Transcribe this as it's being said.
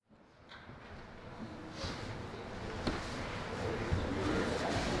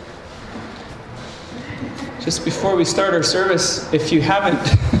Just before we start our service, if you haven't,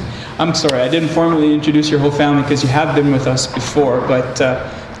 I'm sorry, I didn't formally introduce your whole family because you have been with us before, but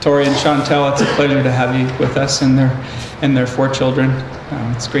Tori and Chantel, it's a pleasure to have you with us and their 4 children.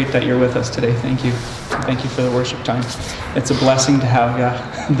 It's great that you're with us today. Thank you. Thank you for the worship time. It's a blessing to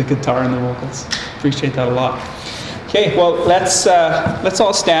have the guitar and the vocals. Appreciate that a lot. Okay, well, let's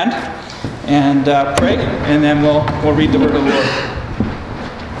all stand and pray, and then we'll read the word of the Lord.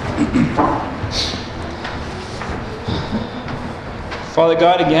 Father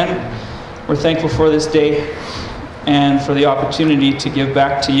God, again, we're thankful for this day and for the opportunity to give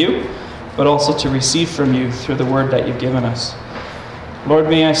back to you, but also to receive from you through the word that you've given us. Lord,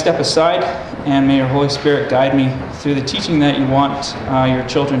 may I step aside, and may your Holy Spirit guide me through the teaching that you want your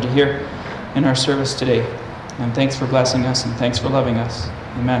children to hear in our service today. And thanks for blessing us, and thanks for loving us.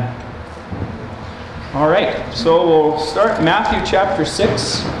 Amen. All right, so we'll start Matthew chapter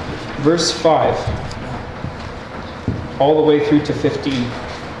 6, verse 5. All the way through to 15.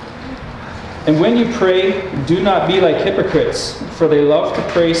 And when you pray, do not be like hypocrites, for they love to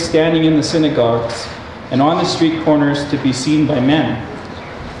pray standing in the synagogues and on the street corners to be seen by men.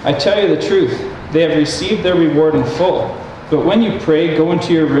 I tell you the truth, they have received their reward in full. But when you pray, go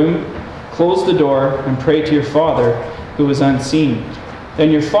into your room, close the door, and pray to your Father who is unseen.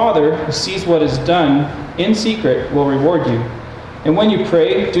 Then your Father, who sees what is done in secret, will reward you. And when you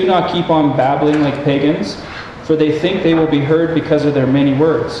pray, do not keep on babbling like pagans, for they think they will be heard because of their many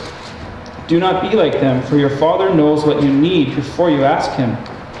words. Do not be like them, for your Father knows what you need before you ask him.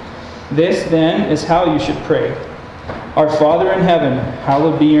 This, then, is how you should pray. Our Father in heaven,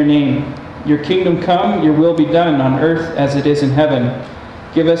 hallowed be your name. Your kingdom come, your will be done on earth as it is in heaven.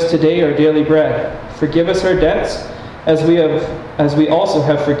 Give us today our daily bread. Forgive us our debts, as we also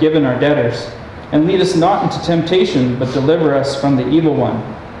have forgiven our debtors. And lead us not into temptation, but deliver us from the evil one.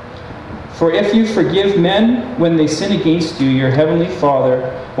 For if you forgive men when they sin against you, your heavenly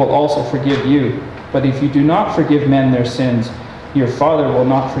Father will also forgive you. But if you do not forgive men their sins, your Father will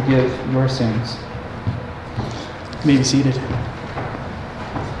not forgive your sins. You may be seated.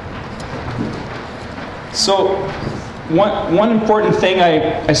 So, one important thing,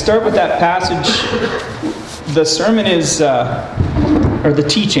 I start with that passage. The sermon is, or the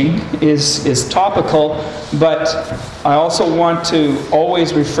teaching is topical, but I also want to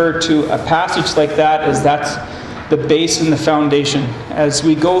always refer to a passage like that as that's the base and the foundation. As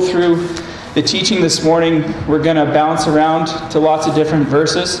we go through the teaching this morning, we're going to bounce around to lots of different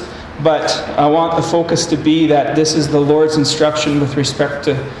verses, but I want the focus to be that this is the Lord's instruction with respect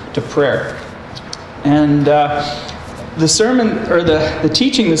to prayer. And the sermon, or the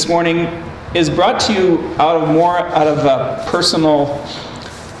teaching this morning, is brought to you out of a personal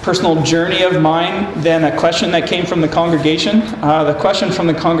journey of mine than a question that came from the congregation. The question from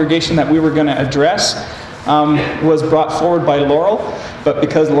the congregation that we were going to address was brought forward by Laurel, but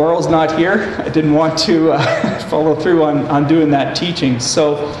because Laurel's not here, I didn't want to follow through on doing that teaching.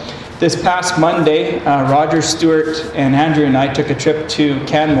 So this past Monday, Roger Stewart and Andrew and I took a trip to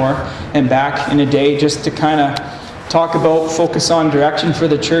Canmore and back in a day just to kind of talk about, focus on direction for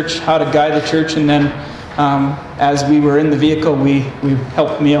the church, how to guide the church, and then as we were in the vehicle, we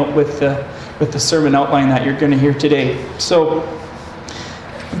helped me out with the sermon outline that you're going to hear today. So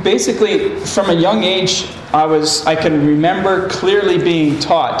basically, from a young age, I can remember clearly being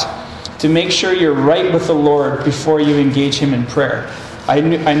taught to make sure you're right with the Lord before you engage him in prayer. I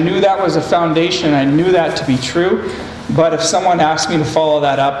knew that was a foundation. I knew that to be true. But if someone asked me to follow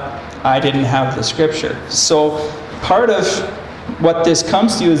that up, I didn't have the scripture. So part of what this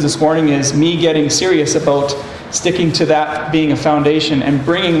comes to you this morning is me getting serious about sticking to that being a foundation and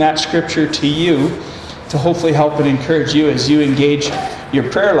bringing that scripture to you to hopefully help and encourage you as you engage your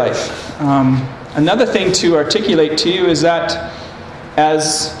prayer life. Another thing to articulate to you is that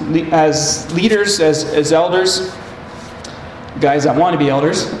as leaders, as elders, guys that want to be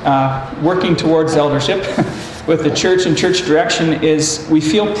elders, working towards eldership with the church and church direction, is we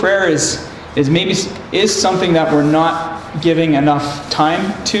feel prayer is something that we're not giving enough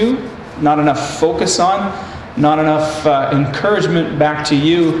time to, not enough focus on, not enough encouragement back to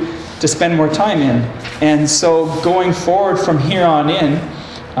you to spend more time in. And so going forward from here on in,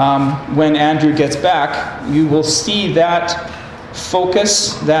 when Andrew gets back, you will see that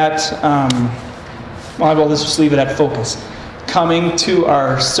focus, let's just leave it at focus, coming to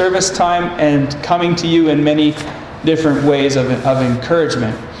our service time and coming to you in many different ways of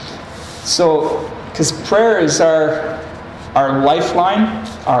encouragement. So, because prayer is our lifeline,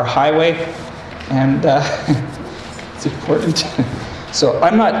 our highway, and it's important. So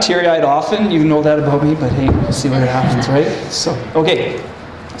I'm not teary-eyed often, you know that about me, but hey, we'll see what happens, right? So, okay.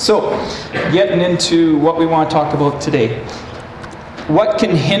 So, getting into what we want to talk about today. What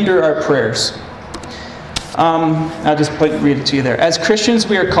can hinder our prayers? I'll just read it to you there. As Christians,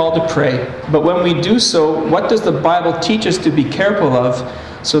 we are called to pray, but when we do so, what does the Bible teach us to be careful of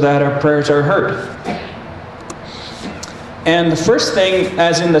so that our prayers are heard? And the first thing,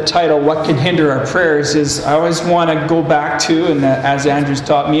 as in the title, what can hinder our prayers, is I always want to go back to, and as Andrew's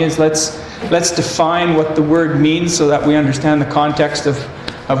taught me, is let's define what the word means so that we understand the context of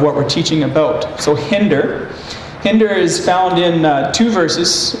what we're teaching about. So hinder is found in 2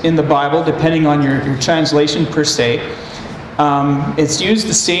 verses in the Bible, depending on your translation per se. It's used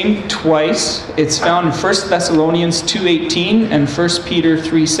the same twice. It's found in 1 Thessalonians 2:18 and 1 Peter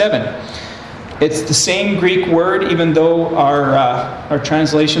 3:7. It's the same Greek word, even though our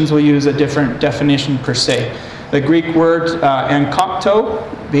translations will use a different definition per se. The Greek word enkopto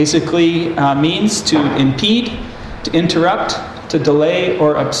basically means to impede, to interrupt, to delay,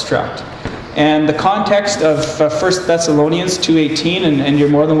 or obstruct. And the context of 1 Thessalonians 2:18, and you're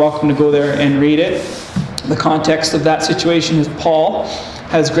more than welcome to go there and read it. The context of that situation is Paul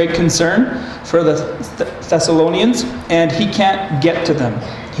has great concern for the Thessalonians, and he can't get to them.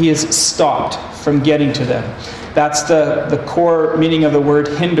 He is stopped from getting to them. That's the core meaning of the word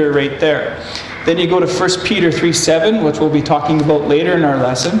hinder right there. Then you go to 1 Peter 3:7, which we'll be talking about later in our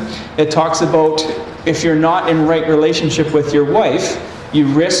lesson. It talks about if you're not in right relationship with your wife, you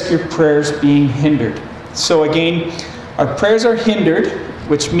risk your prayers being hindered. So again, our prayers are hindered,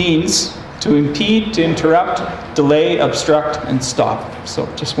 which means to impede, to interrupt, delay, obstruct, and stop. So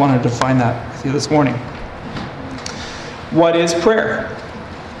just wanted to define that with you this morning. What is prayer?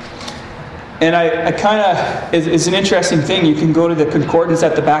 And I kind of, it's an interesting thing. You can go to the concordance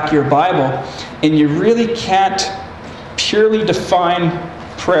at the back of your Bible, and you really can't purely define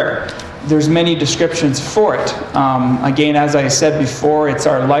prayer. There's many descriptions for it. Again, as I said before, it's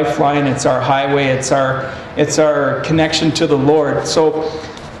our lifeline, it's our highway, it's our connection to the Lord. So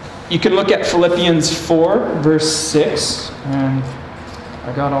you can look at Philippians 4, verse 6, and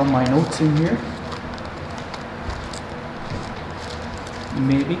I got all my notes in here.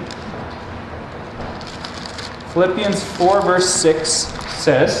 Maybe. Philippians 4, verse 6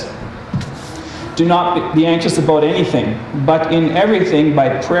 says, "Do not be anxious about anything, but in everything by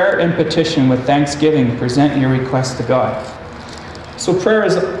prayer and petition with thanksgiving present your requests to God." So prayer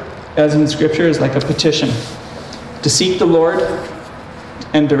is, as in Scripture, is like a petition to seek the Lord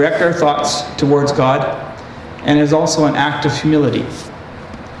and direct our thoughts towards God, and is also an act of humility.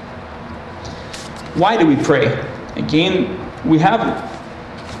 Why do we pray? Again, we have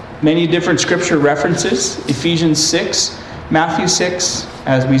many different Scripture references. Ephesians 6, Matthew 6,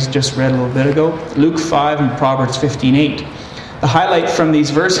 as we just read a little bit ago, Luke 5, and Proverbs 15:8. The highlight from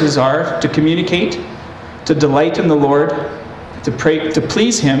these verses are to communicate, to delight in the Lord, to pray, to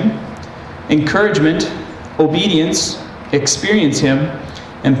please Him, encouragement, obedience, experience Him,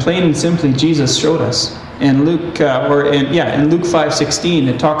 and plain and simply, Jesus showed us. In Luke 5:16,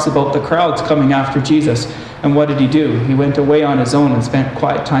 it talks about the crowds coming after Jesus. And what did He do? He went away on His own and spent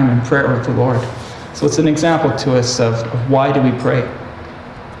quiet time in prayer with the Lord. So it's an example to us of why do we pray.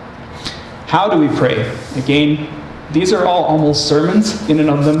 How do we pray? Again, these are all almost sermons in and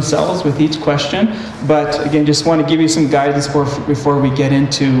of themselves with each question. But again, just want to give you some guidance before we get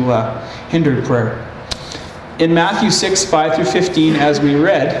into hindered prayer. In Matthew 6, 5 through 15, as we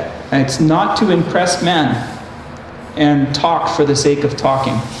read, it's not to impress man and talk for the sake of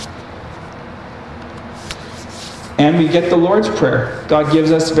talking. And we get the Lord's Prayer. God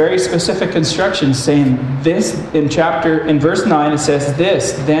gives us very specific instructions saying this in verse 9, it says,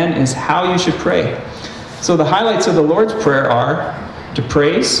 "This then is how you should pray." So the highlights of the Lord's Prayer are to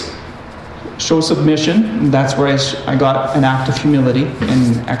praise, show submission, and that's where I got an act of humility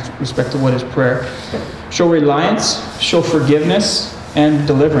in respect to what is prayer. Show reliance, show forgiveness, and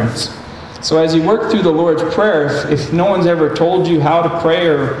deliverance. So as you work through the Lord's Prayer, if no one's ever told you how to pray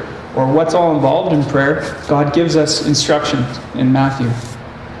or what's all involved in prayer, God gives us instructions in Matthew.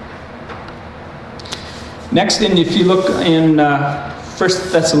 Next, if you look in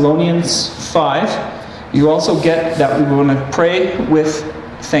 1 Thessalonians 5, you also get that we want to pray with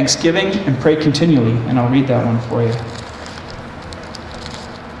thanksgiving and pray continually. And I'll read that one for you.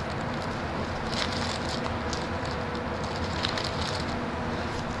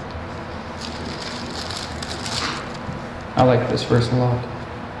 I like this verse a lot.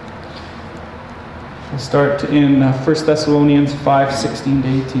 We'll start in 1 Thessalonians 5, 16 to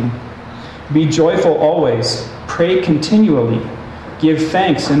 18. "Be joyful always, pray continually, give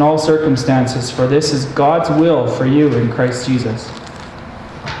thanks in all circumstances, for this is God's will for you in Christ Jesus."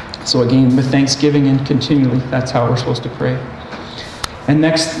 So again, with thanksgiving and continually, that's how we're supposed to pray. And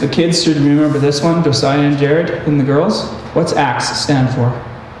next, the kids should remember this one, Josiah and Jared and the girls. What's ACTS stand for?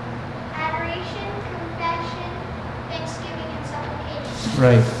 Adoration, confession, thanksgiving, and supplication.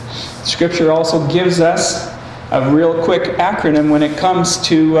 Right. Scripture also gives us a real quick acronym when it comes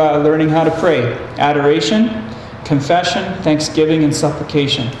to learning how to pray. Adoration, confession, thanksgiving, and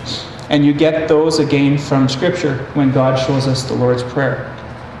supplication. And you get those again from Scripture when God shows us the Lord's Prayer.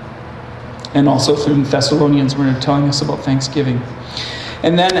 And also through Thessalonians where they're telling us about thanksgiving.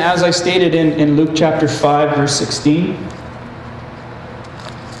 And then, as I stated in Luke chapter 5, verse 16,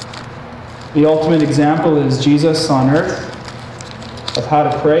 the ultimate example is Jesus on earth of how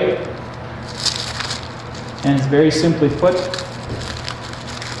to pray. And it's very simply put,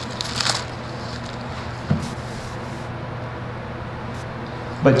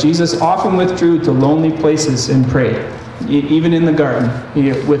 but Jesus often withdrew to lonely places and prayed. Even in the garden,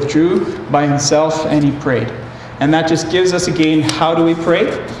 he withdrew by himself and he prayed. And that just gives us again, how do we pray?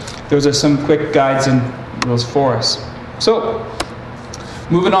 Those are some quick guides and rules for us. So,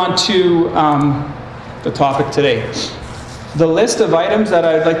 moving on to the topic today. The list of items that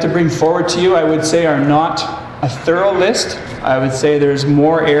I'd like to bring forward to you, I would say, are not a thorough list. I would say there's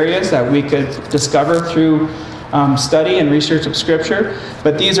more areas that we could discover through study and research of Scripture.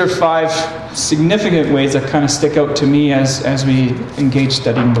 But these are 5 significant ways that kind of stick out to me as we engage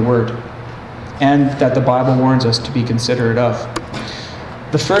studying the Word, and that the Bible warns us to be considerate of.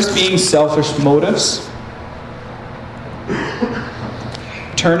 The first being selfish motives,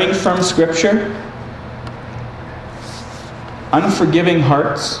 turning from Scripture, unforgiving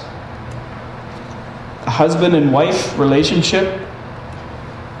hearts, a husband and wife relationship,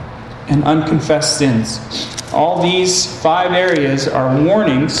 and unconfessed sins. All these 5 areas are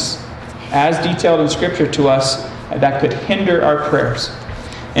warnings, as detailed in Scripture to us, that could hinder our prayers.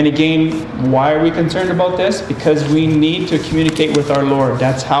 And again, why are we concerned about this? Because we need to communicate with our Lord.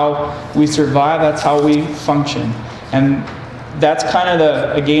 That's how we survive. That's how we function. And that's kind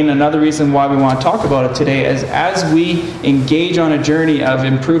of again, another reason why we want to talk about it today, is as we engage on a journey of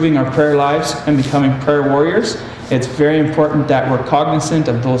improving our prayer lives and becoming prayer warriors, it's very important that we're cognizant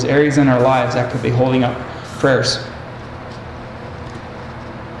of those areas in our lives that could be holding up prayers.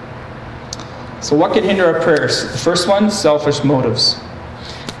 So what can hinder our prayers? The first one, selfish motives.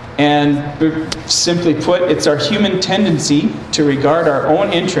 And simply put, it's our human tendency to regard our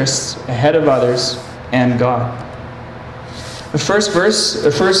own interests ahead of others and God. The first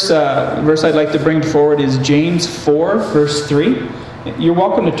verse I'd like to bring forward is James 4, verse 3. You're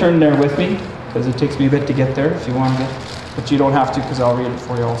welcome to turn there with me, because it takes me a bit to get there if you want to get, but you don't have to, because I'll read it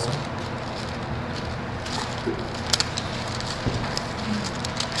for you also.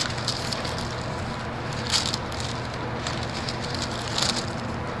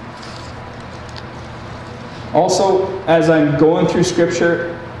 Also, as I'm going through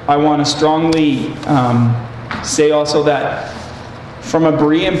Scripture, I want to strongly say also that from a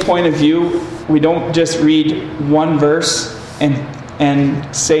Berean point of view, we don't just read one verse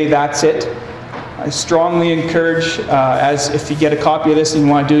and say that's it. I strongly encourage, as if you get a copy of this and you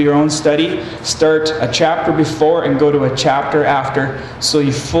want to do your own study, start a chapter before and go to a chapter after, so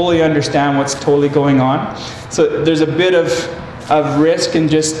you fully understand what's totally going on. So there's a bit of risk in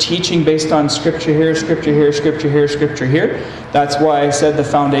just teaching based on Scripture here, Scripture here, Scripture here, Scripture here. That's why I said the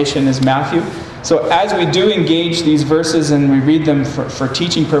foundation is Matthew. So as we do engage these verses and we read them for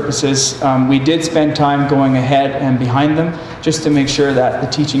teaching purposes, we did spend time going ahead and behind them, just to make sure that the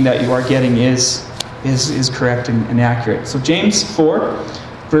teaching that you are getting is correct and accurate. So James 4,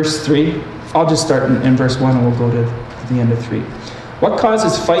 verse 3. I'll just start in verse 1 and we'll go to the end of 3. What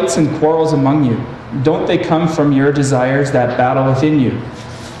causes fights and quarrels among you? Don't they come from your desires that battle within you?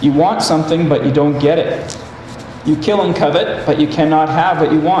 You want something, but you don't get it. You kill and covet, but you cannot have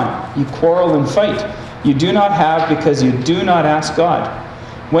what you want. You quarrel and fight. You do not have because you do not ask God.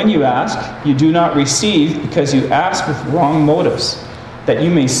 When you ask, you do not receive because you ask with wrong motives, that you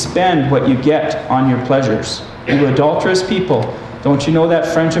may spend what you get on your pleasures. You adulterous people, don't you know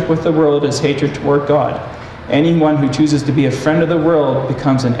that friendship with the world is hatred toward God? Anyone who chooses to be a friend of the world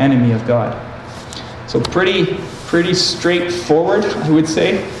becomes an enemy of God. So pretty straightforward, I would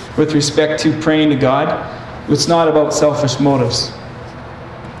say, with respect to praying to God. It's not about selfish motives.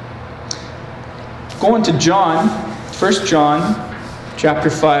 Going to John, 1 John chapter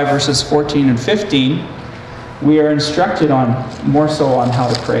 5, verses 14 and 15, we are instructed more so on how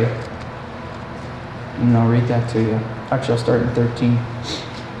to pray. And I'll read that to you. Actually, I'll start in 13.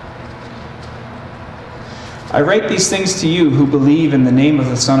 I write these things to you who believe in the name of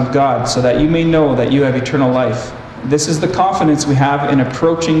the Son of God, so that you may know that you have eternal life. This is the confidence we have in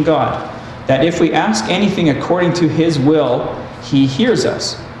approaching God, that if we ask anything according to His will, He hears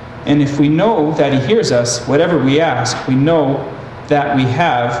us. And if we know that He hears us, whatever we ask, we know that we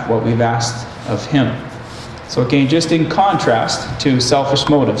have what we've asked of Him. So again, just in contrast to selfish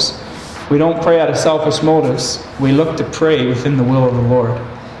motives. We don't pray out of selfish motives. We look to pray within the will of the Lord.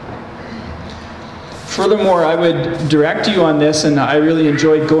 Furthermore, I would direct you on this, and I really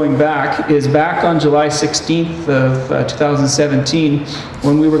enjoyed going back, is back on July 16th of 2017,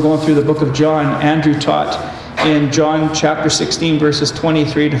 when we were going through the book of John, Andrew taught in John chapter 16, verses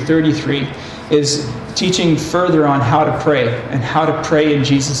 23 to 33, is teaching further on how to pray, and how to pray in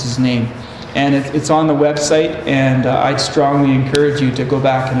Jesus' name. And it's on the website, and I'd strongly encourage you to go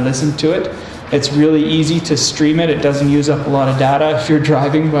back and listen to it. It's really easy to stream it. It doesn't use up a lot of data if you're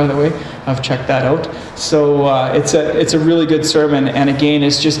driving, by the way. I've checked that out. So it's a really good sermon. And again,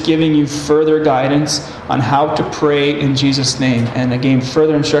 it's just giving you further guidance on how to pray in Jesus' name. And again,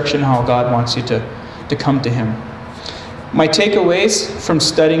 further instruction on how God wants you to come to Him. My takeaways from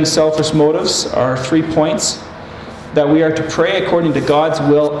studying selfish motives are 3 points. That we are to pray according to God's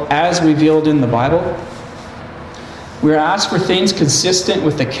will as revealed in the Bible. We are asked for things consistent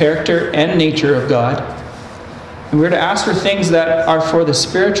with the character and nature of God. And we're to ask for things that are for the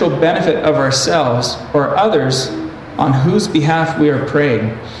spiritual benefit of ourselves or others on whose behalf we are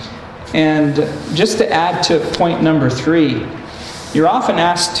praying. And just to add to point number 3, you're often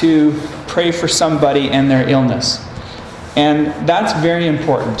asked to pray for somebody and their illness. And that's very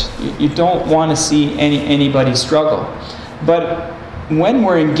important. You don't want to see anybody struggle. But when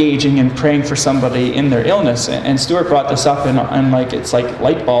we're engaging in praying for somebody in their illness, and Stuart brought this up, and it's like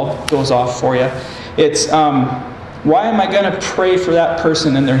light bulb goes off for you. It's, why am I going to pray for that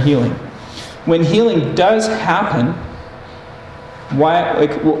person and their healing? When healing does happen,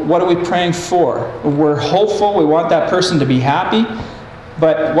 what are we praying for? We're hopeful, we want that person to be happy.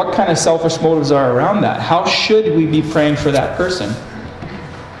 But what kind of selfish motives are around that? How should we be praying for that person?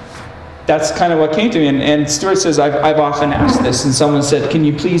 That's kind of what came to me. And Stuart says, I've often asked this, and someone said, can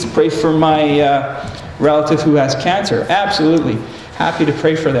you please pray for my relative who has cancer? Absolutely. Happy to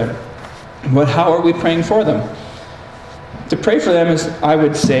pray for them. But how are we praying for them? To pray for them is, I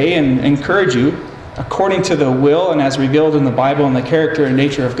would say, and encourage you, according to the will and as revealed in the Bible and the character and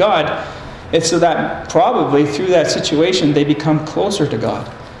nature of God, it's so that probably through that situation they become closer to God.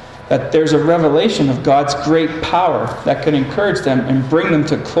 That there's a revelation of God's great power that can encourage them and bring them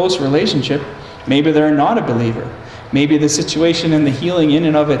to close relationship. Maybe they're not a believer. Maybe the situation and the healing in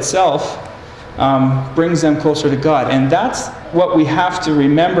and of itself brings them closer to God. And that's what we have to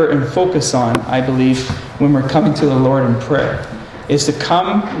remember and focus on, I believe, when we're coming to the Lord in prayer. Is to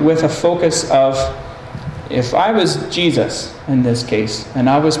come with a focus of, if I was Jesus in this case, and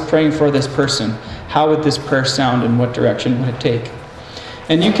I was praying for this person, how would this prayer sound and what direction would it take?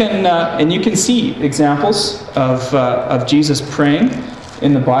 And you can see examples of Jesus praying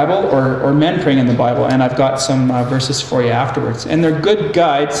in the Bible or men praying in the Bible, and I've got some verses for you afterwards. And they're good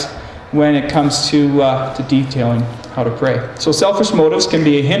guides when it comes to detailing how to pray. So selfish motives can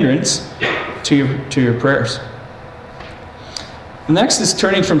be a hindrance to your prayers. The next is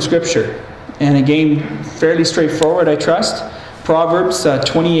turning from Scripture. And again, fairly straightforward, I trust. Proverbs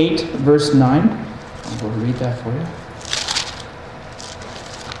 28, verse 9. I'll read that for you.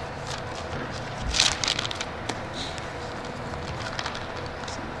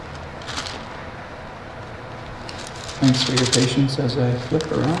 Thanks for your patience as I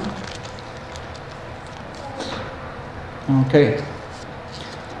flip around. Okay.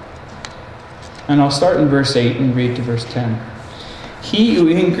 And I'll start in verse 8 and read to verse 10. He who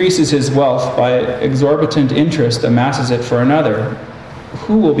increases his wealth by exorbitant interest amasses it for another.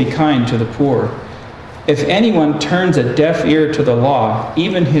 Who will be kind to the poor? If anyone turns a deaf ear to the law,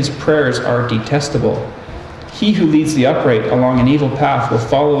 even his prayers are detestable. He who leads the upright along an evil path will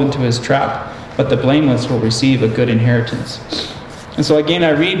follow into his trap, but the blameless will receive a good inheritance. And so again, I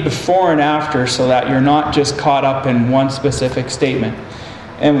read before and after so that you're not just caught up in one specific statement.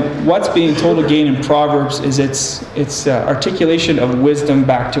 And what's being told again in Proverbs is it's articulation of wisdom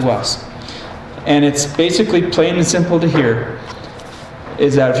back to us. And it's basically plain and simple to hear,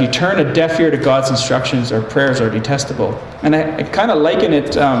 is that if you turn a deaf ear to God's instructions, our prayers are detestable. And I kind of liken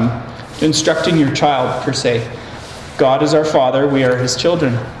it to instructing your child, per se. God is our Father, we are His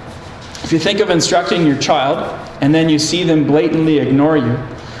children. If you think of instructing your child, and then you see them blatantly ignore you,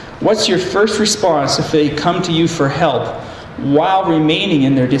 what's your first response if they come to you for help while remaining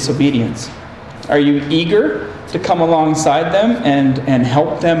in their disobedience? Are you eager to come alongside them and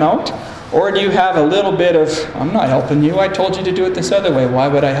help them out? Or do you have a little bit of, I'm not helping you, I told you to do it this other way, why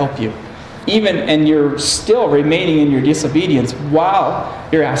would I help you? And you're still remaining in your disobedience while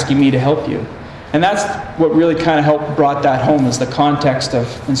you're asking me to help you. And that's what really kind of helped brought that home, is the context of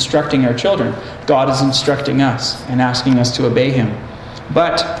instructing our children. God is instructing us and asking us to obey him.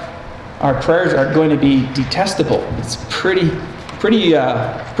 But our prayers are going to be detestable. It's pretty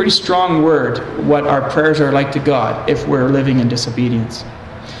strong word what our prayers are like to God if we're living in disobedience.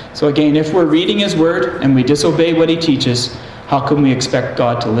 So again, if we're reading his word and we disobey what he teaches, how can we expect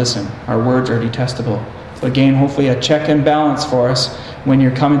God to listen? Our words are detestable. So again, hopefully a check and balance for us when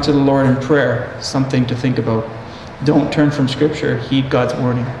you're coming to the Lord in prayer. Something to think about. Don't turn from Scripture. Heed God's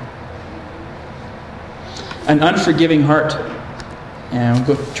warning. An unforgiving heart. And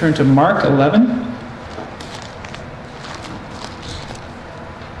we'll go turn to Mark 11.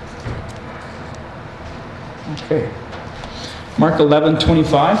 Okay. Mark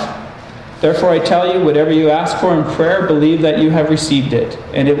 11:25. Therefore I tell you, whatever you ask for in prayer, believe that you have received it,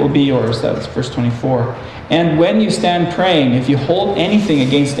 and it will be yours. That's verse 24. And when you stand praying, if you hold anything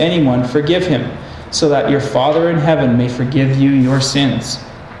against anyone, forgive him, so that your Father in heaven may forgive you your sins.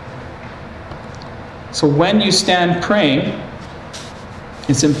 So when you stand praying,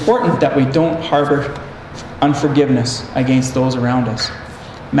 it's important that we don't harbor unforgiveness against those around us.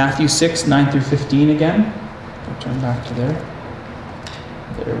 Matthew 6:9-15 again. I'll turn back to there.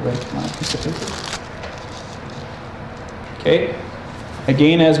 Better write my piece of paper. Okay.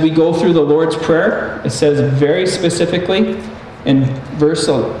 Again, as we go through the Lord's Prayer, it says very specifically in verse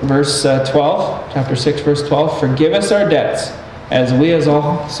 12, chapter 6, verse 12, forgive us our debts, as we have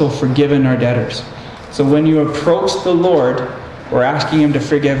also forgiven our debtors. So when you approach the Lord, we're asking him to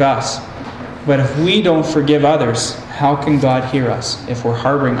forgive us. But if we don't forgive others, how can God hear us if we're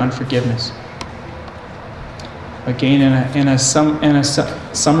harboring unforgiveness? Again, in a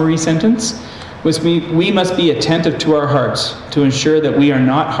summary sentence, we must be attentive to our hearts to ensure that we are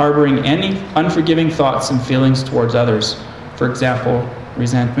not harboring any unforgiving thoughts and feelings towards others. For example,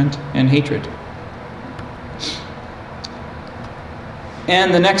 resentment and hatred.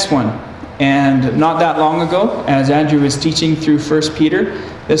 And the next one, and not that long ago, as Andrew was teaching through 1 Peter,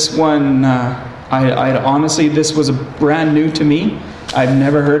 this one, I honestly, this was brand new to me. I've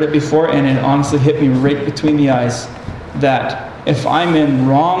never heard it before, and it honestly hit me right between the eyes that if I'm in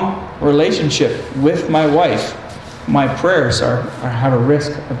wrong relationship with my wife, my prayers have a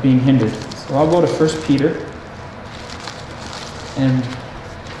risk of being hindered. So I'll go to 1 Peter, and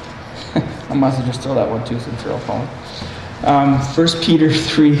I must have just throw that one too since you're all following. 1 Peter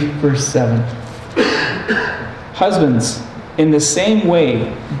 3, verse 7. Husbands, in the same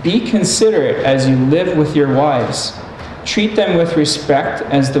way, be considerate as you live with your wives. Treat them with respect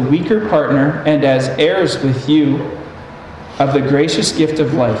as the weaker partner and as heirs with you of the gracious gift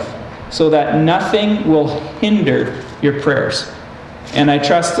of life, so that nothing will hinder your prayers. And I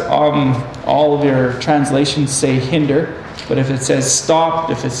trust all of your translations say hinder, but if it says stop,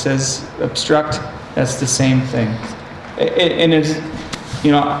 if it says obstruct, that's the same thing. And it's,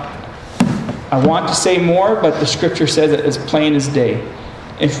 I want to say more, but the Scripture says it as plain as day.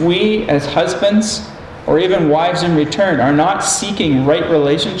 If we as husbands, or even wives in return, are not seeking right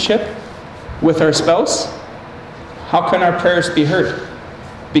relationship with our spouse, how can our prayers be heard?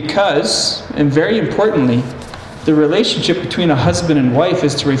 Because, and very importantly, the relationship between a husband and wife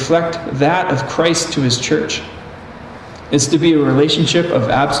is to reflect that of Christ to his church. It's to be a relationship of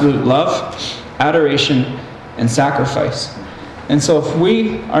absolute love, adoration, and sacrifice. And so if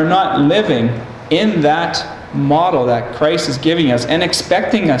we are not living in that model that Christ is giving us and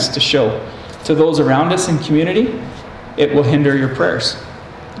expecting us to show to those around us in community, it will hinder your prayers.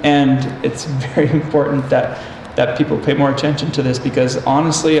 And it's very important that people pay more attention to this, because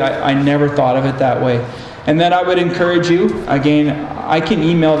honestly, I never thought of it that way. And then I would encourage you, again, I can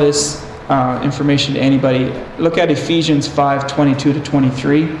email this information to anybody. Look at Ephesians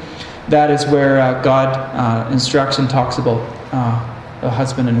 5:22-23. That is where God instructs and talks about the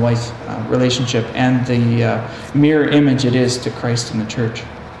husband and wife relationship and the mirror image it is to Christ and the church.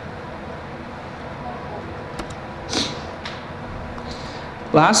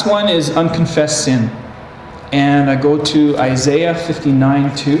 Last one is unconfessed sin. And I go to Isaiah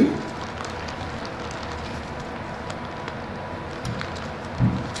 59:2.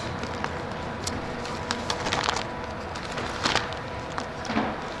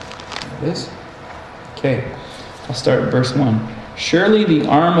 There it is. Okay, I'll start at verse 1. Surely the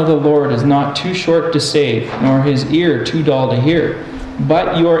arm of the Lord is not too short to save, nor his ear too dull to hear.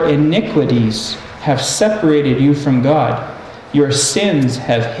 But your iniquities have separated you from God. Your sins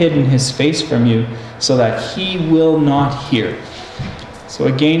have hidden his face from you, so that he will not hear. So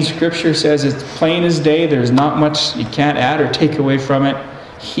again, Scripture says it's plain as day. There's not much you can't add or take away from it.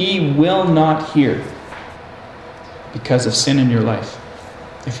 He will not hear because of sin in your life,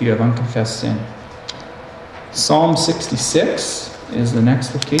 if you have unconfessed sin. Psalm 66 is the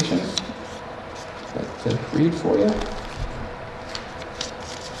next location. I'd like to read for you.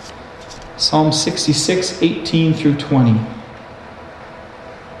 Psalm 66, 18 through 20.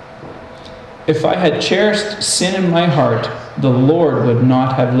 If I had cherished sin in my heart, the Lord would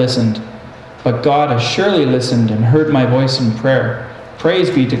not have listened. But God has surely listened and heard my voice in prayer. Praise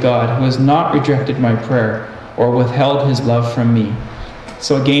be to God, who has not rejected my prayer or withheld his love from me.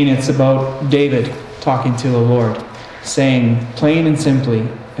 So again, it's about David talking to the Lord, saying plain and simply,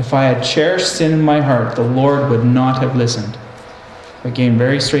 if I had cherished sin in my heart, the Lord would not have listened. Again,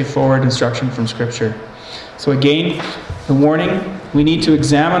 very straightforward instruction from Scripture. So again, the warning, we need to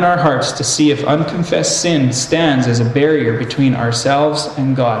examine our hearts to see if unconfessed sin stands as a barrier between ourselves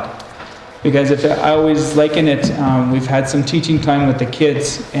and God. Because if I always liken it, we've had some teaching time with the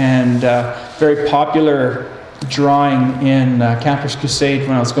kids, and very popular drawing in Campus Crusade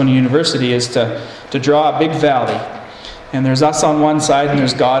when I was going to university is to draw a big valley. And there's us on one side and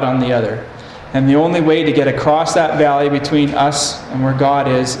there's God on the other. And the only way to get across that valley between us and where God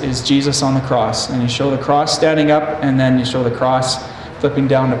is Jesus on the cross. And you show the cross standing up, and then you show the cross flipping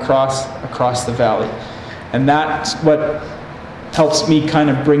down across the valley. And that's what helps me kind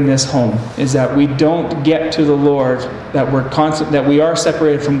of bring this home, is that we don't get to the Lord, that we are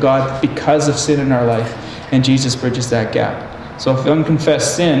separated from God because of sin in our life, and Jesus bridges that gap. So if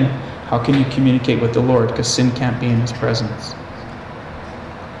unconfessed sin, how can you communicate with the Lord? Because sin can't be in his presence.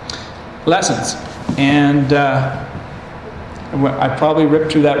 Lessons. And I probably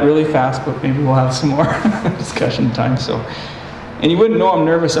ripped through that really fast, but maybe we'll have some more discussion time. And you wouldn't know I'm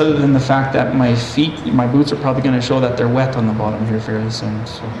nervous other than the fact that my boots are probably going to show that they're wet on the bottom here fairly soon.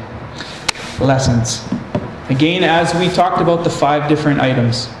 So, lessons. Again, as we talked about the 5 different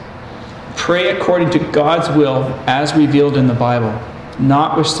items, pray according to God's will as revealed in the Bible,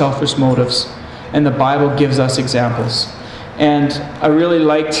 not with selfish motives. And the Bible gives us examples. And I really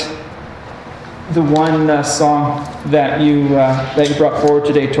liked the one song that you brought forward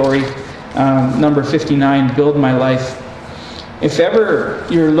today, Tori, number 59, Build My Life. If ever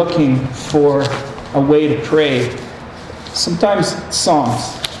you're looking for a way to pray, sometimes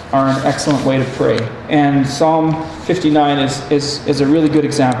songs are an excellent way to pray. And Psalm 59 is a really good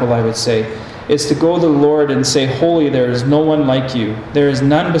example, I would say. It's to go to the Lord and say, Holy, there is no one like you. There is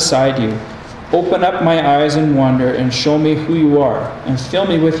none beside you. Open up my eyes in wonder and show me who you are, and fill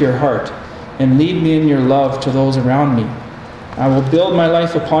me with your heart, and lead me in your love to those around me. I will build my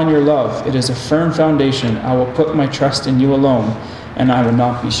life upon your love. It is a firm foundation. I will put my trust in you alone, and I will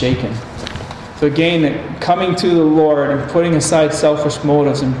not be shaken. So again, coming to the Lord and putting aside selfish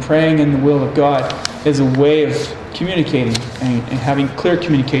motives and praying in the will of God is a way of communicating and having clear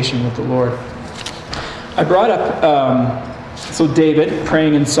communication with the Lord. I brought up, David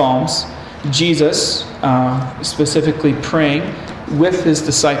praying in Psalms, Jesus specifically praying with his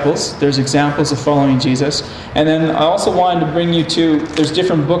disciples. There's examples of following Jesus. And then I also wanted to bring you to, there's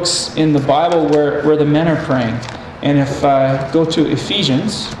different books in the Bible where the men are praying. And if I go to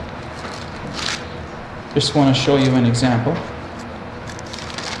Ephesians, just want to show you an example.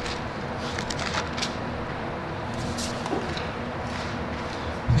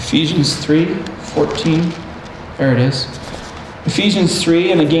 Ephesians 3:14. There it is. Ephesians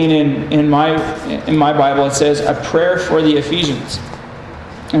 3, and again in my Bible it says, a prayer for the Ephesians.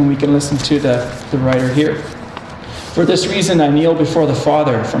 And we can listen to the writer here. For this reason I kneel before the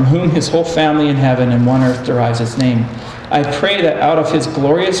Father, from whom his whole family in heaven and on earth derives its name. I pray that out of his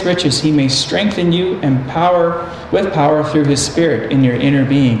glorious riches he may strengthen you with power through his Spirit in your inner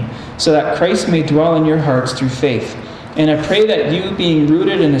being, so that Christ may dwell in your hearts through faith. And I pray that you, being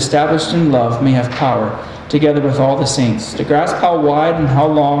rooted and established in love, may have power, together with all the saints, to grasp how wide and how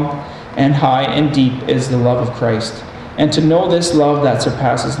long and high and deep is the love of Christ, and to know this love that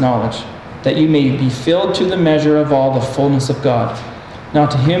surpasses knowledge, that you may be filled to the measure of all the fullness of God. Now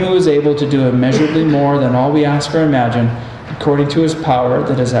to him who is able to do immeasurably more than all we ask or imagine, according to his power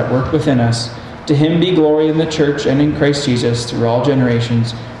that is at work within us, to him be glory in the church and in Christ Jesus through all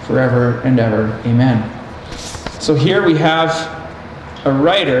generations, forever and ever. Amen. So here we have a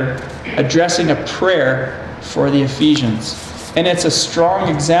writer addressing a prayer for the Ephesians. And it's a strong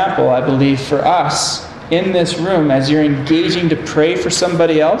example, I believe, for us in this room as you're engaging to pray for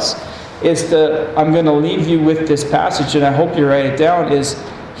somebody else. I'm going to leave you with this passage, and I hope you write it down, is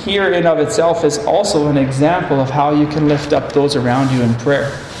here in of itself is also an example of how you can lift up those around you in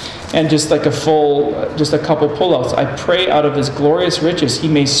prayer. And just a couple pullouts. I pray out of his glorious riches he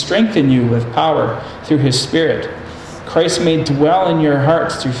may strengthen you with power through his Spirit. Christ may dwell in your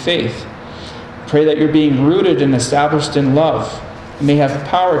hearts through faith. Pray that you're being rooted and established in love. may have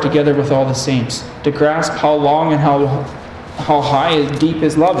power together with all the saints to grasp how long and how high and deep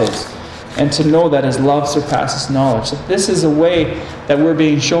his love is, and to know that his love surpasses knowledge. So this is a way that we're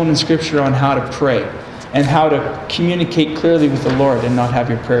being shown in Scripture on how to pray and how to communicate clearly with the Lord and not have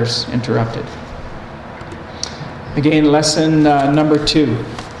your prayers interrupted. Again, lesson number 2.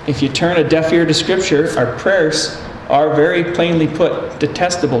 If you turn a deaf ear to Scripture, our prayers are very plainly put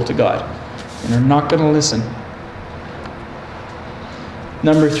detestable to God, and are not going to listen.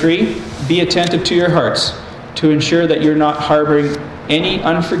 Number 3, be attentive to your hearts to ensure that you're not harboring any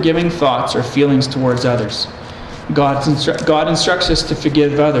unforgiving thoughts or feelings towards others. God instructs us to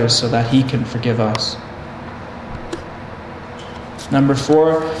forgive others so that he can forgive us. Number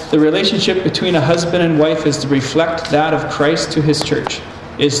 4, the relationship between a husband and wife is to reflect that of Christ to his church.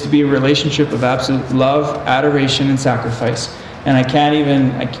 It is to be a relationship of absolute love, adoration, and sacrifice. And I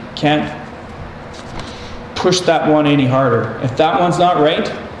can't push that one any harder. If that one's not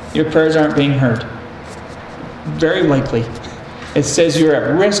right, your prayers aren't being heard. Very likely. It says you're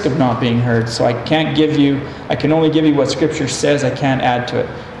at risk of not being heard, so I can only give you what Scripture says. I can't add to it.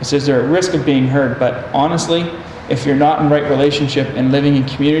 It says they're at risk of being heard, but honestly, if you're not in right relationship and living in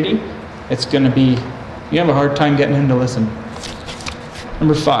community, you have a hard time getting him to listen.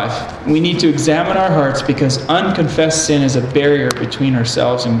 Number 5, we need to examine our hearts because unconfessed sin is a barrier between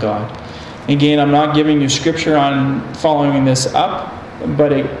ourselves and God. Again, I'm not giving you Scripture on following this up,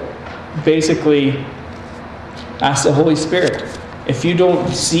 but it basically asks the Holy Spirit. If you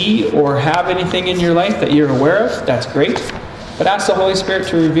don't see or have anything in your life that you're aware of, that's great. But ask the Holy Spirit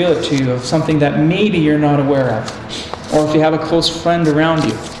to reveal it to you of something that maybe you're not aware of. Or if you have a close friend around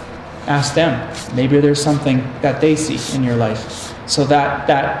you, ask them. Maybe there's something that they see in your life. So that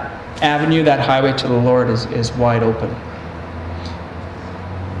avenue, that highway to the Lord is wide open.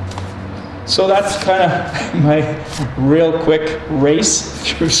 So that's kind of my real quick race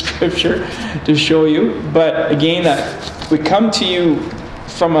through Scripture to show you. But again, that we come to you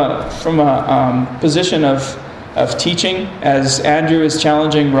from a position of teaching, as Andrew is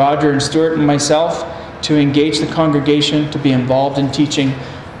challenging Roger and Stuart and myself to engage the congregation, to be involved in teaching.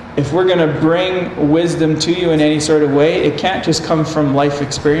 If we're going to bring wisdom to you in any sort of way, it can't just come from life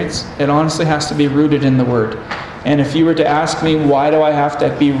experience. It honestly has to be rooted in the Word. And if you were to ask me, why do I have to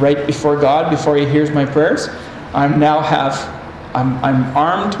be right before God before he hears my prayers? I'm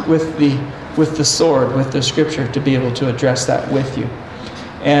armed with the sword, with the Scripture, to be able to address that with you.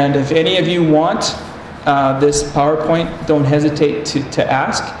 And if any of you want this PowerPoint, don't hesitate to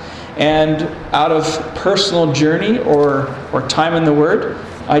ask. And out of personal journey or time in the Word,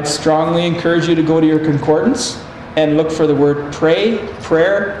 I'd strongly encourage you to go to your concordance and look for the word pray,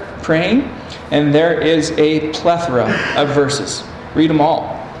 prayer, praying. And there is a plethora of verses. Read them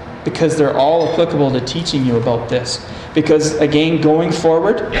all, because they're all applicable to teaching you about this. Because again, going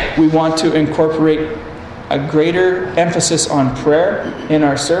forward, we want to incorporate a greater emphasis on prayer in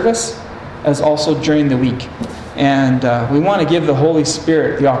our service, as also during the week. And we want to give the Holy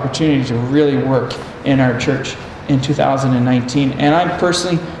Spirit the opportunity to really work in our church in 2019. And I'm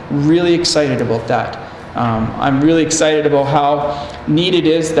personally really excited about that. I'm really excited about how neat it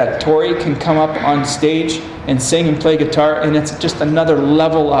is that Tori can come up on stage and sing and play guitar, and it's just another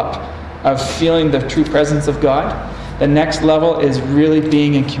level up of feeling the true presence of God. The next level is really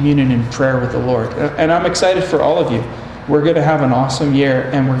being in communion and prayer with the Lord. And I'm excited for all of you. We're going to have an awesome year,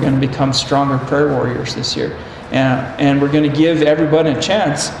 and we're going to become stronger prayer warriors this year. And we're going to give everybody a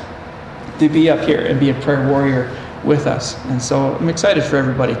chance to be up here and be a prayer warrior with us. And so I'm excited for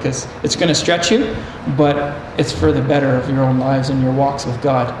everybody, because it's going to stretch you, but it's for the better of your own lives and your walks with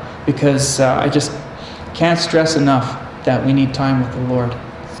God. Because I just can't stress enough that we need time with the Lord.